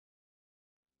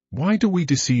Why do we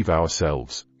deceive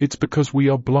ourselves? It's because we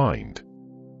are blind.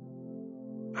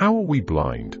 How are we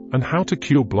blind, and how to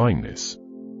cure blindness?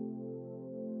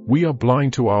 We are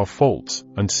blind to our faults,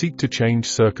 and seek to change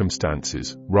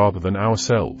circumstances, rather than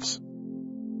ourselves.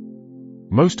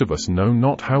 Most of us know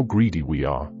not how greedy we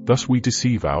are, thus we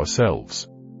deceive ourselves.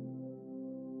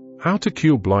 How to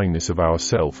cure blindness of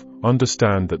ourself?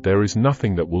 Understand that there is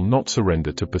nothing that will not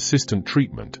surrender to persistent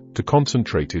treatment, to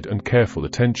concentrated and careful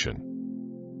attention.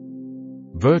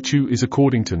 Virtue is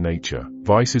according to nature,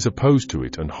 vice is opposed to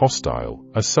it and hostile.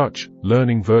 As such,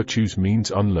 learning virtues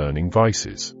means unlearning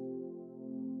vices.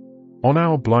 On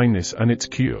our blindness and its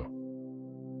cure.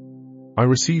 I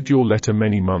received your letter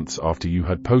many months after you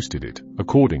had posted it.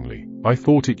 Accordingly, I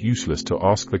thought it useless to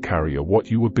ask the carrier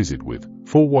what you were busied with,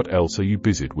 for what else are you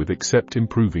busied with except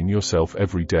improving yourself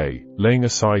every day, laying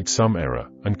aside some error,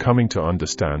 and coming to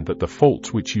understand that the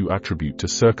faults which you attribute to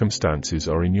circumstances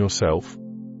are in yourself?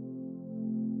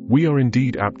 We are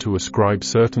indeed apt to ascribe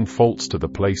certain faults to the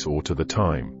place or to the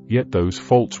time, yet those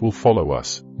faults will follow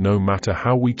us, no matter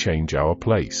how we change our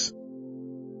place.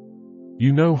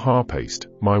 You know Harpaste,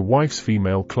 my wife's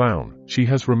female clown. She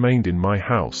has remained in my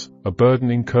house, a burden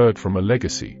incurred from a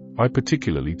legacy. I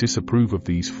particularly disapprove of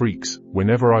these freaks.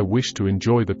 Whenever I wish to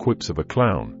enjoy the quips of a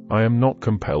clown, I am not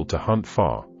compelled to hunt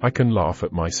far. I can laugh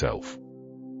at myself.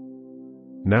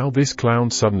 Now this clown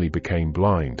suddenly became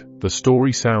blind. The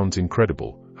story sounds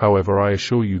incredible. However, I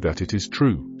assure you that it is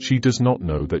true. She does not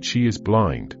know that she is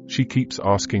blind. She keeps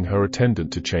asking her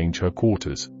attendant to change her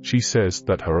quarters. She says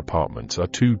that her apartments are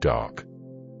too dark.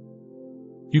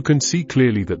 You can see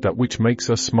clearly that that which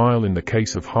makes us smile in the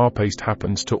case of Harpaste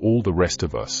happens to all the rest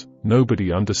of us.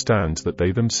 Nobody understands that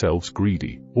they themselves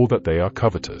greedy, or that they are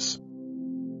covetous.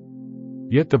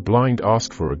 Yet the blind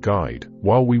ask for a guide,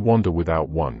 while we wander without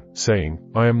one, saying,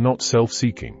 I am not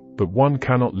self-seeking, but one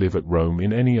cannot live at Rome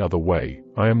in any other way.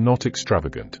 I am not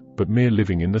extravagant, but mere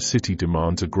living in the city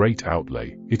demands a great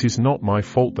outlay. It is not my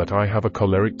fault that I have a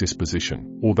choleric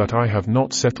disposition, or that I have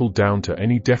not settled down to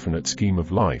any definite scheme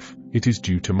of life. It is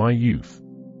due to my youth.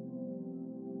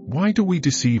 Why do we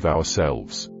deceive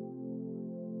ourselves?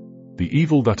 The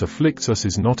evil that afflicts us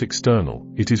is not external,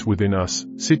 it is within us,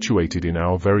 situated in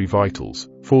our very vitals.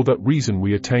 For that reason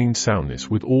we attain soundness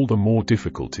with all the more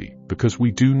difficulty, because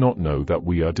we do not know that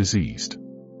we are diseased.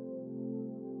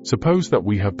 Suppose that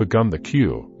we have begun the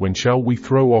cure, when shall we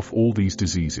throw off all these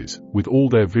diseases, with all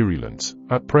their virulence?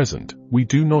 At present, we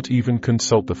do not even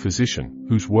consult the physician,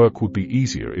 whose work would be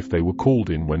easier if they were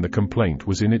called in when the complaint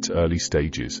was in its early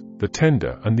stages. The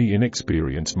tender and the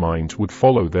inexperienced minds would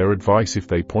follow their advice if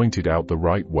they pointed out the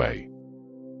right way.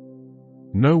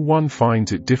 No one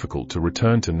finds it difficult to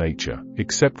return to nature,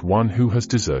 except one who has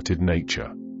deserted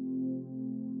nature.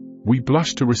 We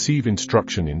blush to receive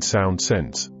instruction in sound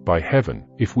sense. By heaven,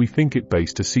 if we think it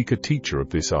base to seek a teacher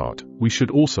of this art, we should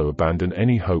also abandon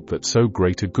any hope that so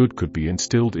great a good could be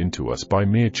instilled into us by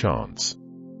mere chance.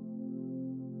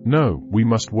 No, we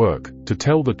must work. To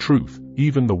tell the truth,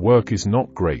 even the work is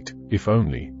not great, if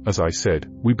only, as I said,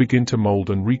 we begin to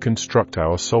mold and reconstruct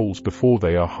our souls before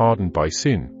they are hardened by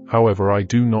sin. However, I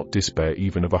do not despair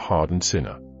even of a hardened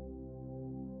sinner.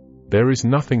 There is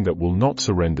nothing that will not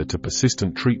surrender to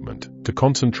persistent treatment, to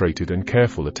concentrated and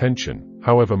careful attention.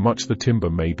 However much the timber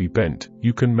may be bent,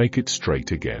 you can make it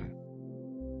straight again.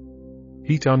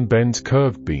 Heat unbends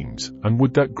curved beams, and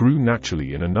wood that grew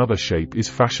naturally in another shape is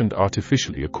fashioned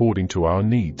artificially according to our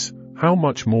needs. How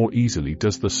much more easily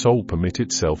does the soul permit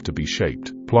itself to be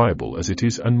shaped, pliable as it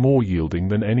is and more yielding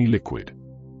than any liquid?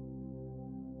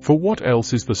 For what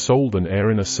else is the soul than air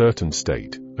in a certain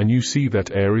state, and you see that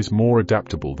air is more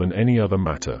adaptable than any other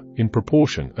matter, in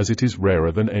proportion as it is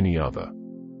rarer than any other.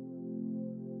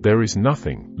 There is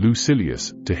nothing,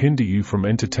 Lucilius, to hinder you from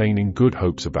entertaining good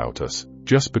hopes about us,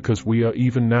 just because we are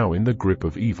even now in the grip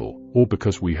of evil, or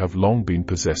because we have long been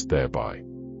possessed thereby.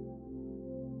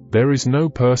 There is no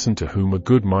person to whom a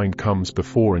good mind comes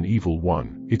before an evil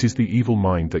one. It is the evil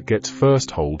mind that gets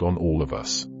first hold on all of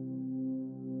us.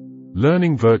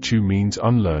 Learning virtue means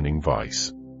unlearning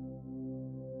vice.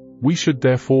 We should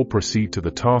therefore proceed to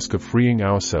the task of freeing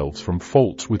ourselves from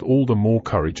faults with all the more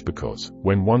courage because,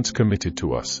 when once committed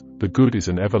to us, the good is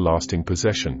an everlasting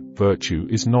possession. Virtue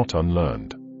is not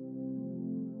unlearned.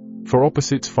 For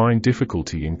opposites find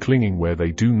difficulty in clinging where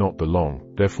they do not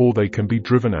belong, therefore they can be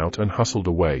driven out and hustled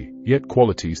away, yet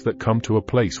qualities that come to a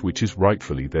place which is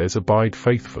rightfully theirs abide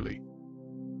faithfully.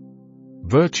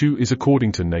 Virtue is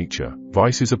according to nature,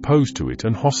 vice is opposed to it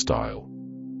and hostile.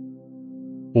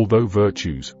 Although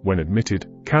virtues, when admitted,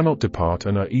 cannot depart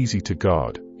and are easy to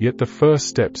guard, yet the first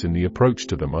steps in the approach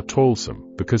to them are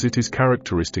toilsome, because it is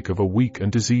characteristic of a weak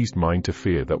and diseased mind to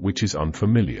fear that which is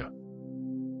unfamiliar.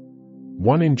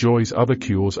 One enjoys other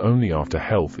cures only after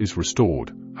health is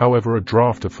restored, however a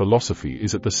draught of philosophy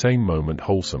is at the same moment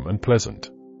wholesome and pleasant.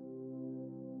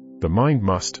 The mind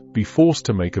must be forced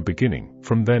to make a beginning.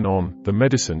 From then on, the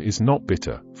medicine is not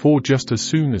bitter, for just as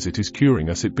soon as it is curing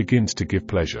us it begins to give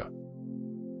pleasure.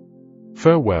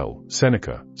 Farewell,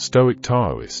 Seneca, Stoic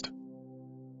Taoist.